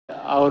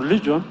our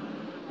religion,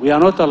 we are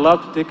not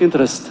allowed to take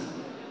interest.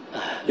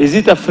 Is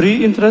it a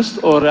free interest,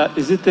 or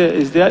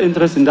is there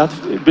interest in that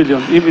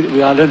billion? Even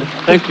we are learning.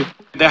 Thank you.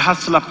 The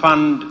Hustler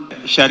Fund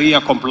Sharia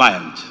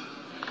compliant,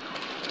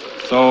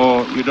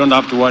 so you don't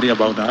have to worry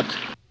about that.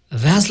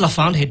 The Hustler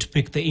Fund had to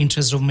pick the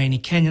interest of many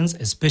Kenyans,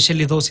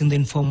 especially those in the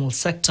informal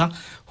sector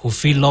who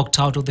feel locked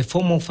out of the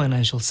formal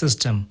financial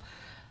system.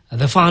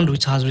 The fund,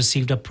 which has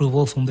received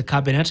approval from the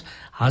cabinet,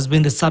 has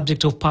been the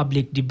subject of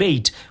public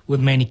debate,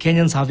 with many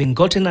Kenyans having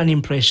gotten an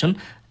impression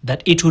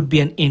that it would be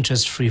an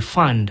interest-free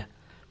fund.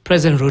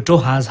 President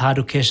Ruto has had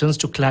occasions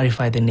to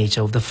clarify the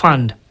nature of the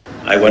fund.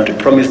 I want to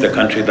promise the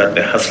country that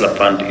the Hustler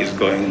Fund is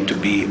going to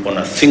be on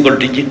a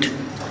single-digit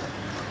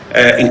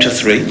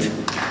interest rate,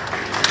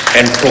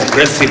 and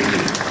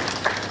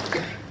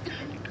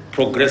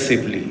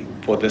progressively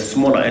for the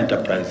smaller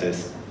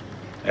enterprises,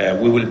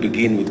 we will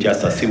begin with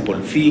just a simple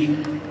fee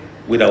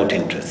without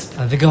interest.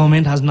 The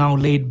government has now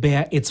laid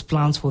bare its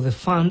plans for the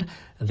fund.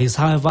 This,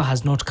 however,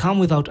 has not come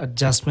without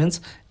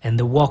adjustments and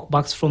the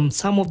walkbacks from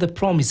some of the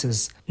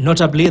promises,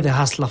 notably the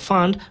Hustler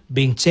Fund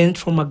being changed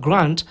from a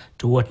grant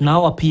to what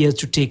now appears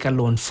to take a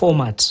loan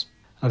format.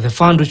 The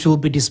fund, which will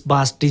be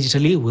disbursed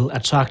digitally, will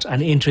attract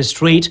an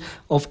interest rate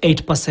of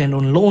 8%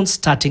 on loans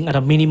starting at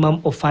a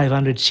minimum of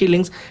 500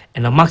 shillings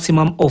and a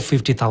maximum of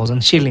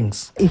 50,000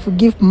 shillings. If you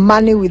give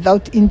money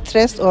without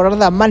interest, or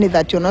other money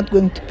that you're not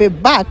going to pay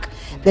back,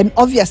 then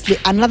obviously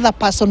another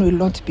person will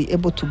not be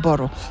able to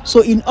borrow.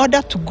 So in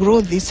order to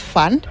grow this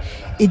fund,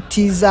 it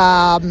is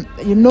a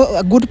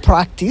good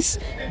practice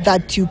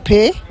that you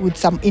pay with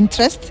some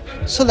interest,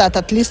 so that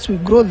at least we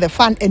grow the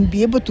fund and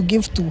be able to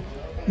give to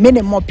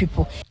many more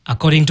people.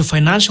 According to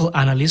financial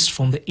analysts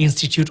from the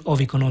Institute of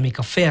Economic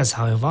Affairs,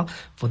 however,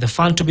 for the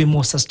fund to be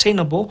more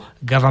sustainable,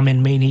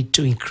 government may need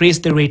to increase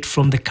the rate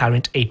from the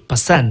current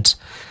 8%.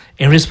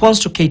 In response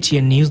to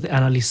KTN News, the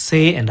analysts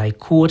say, and I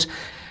quote,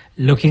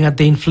 "Looking at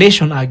the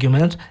inflation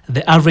argument,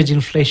 the average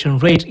inflation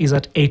rate is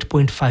at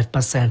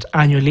 8.5%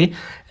 annually.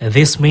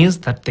 This means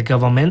that the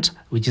government,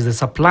 which is the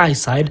supply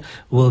side,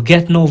 will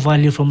get no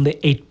value from the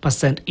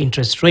 8%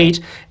 interest rate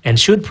and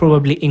should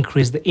probably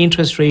increase the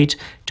interest rate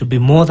to be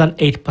more than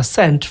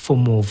 8% for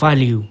more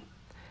value."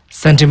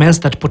 Sentiments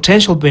that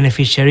potential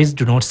beneficiaries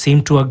do not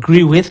seem to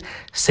agree with,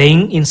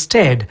 saying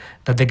instead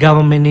that the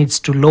government needs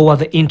to lower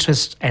the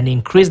interest and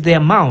increase the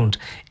amount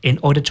in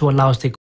order to allow the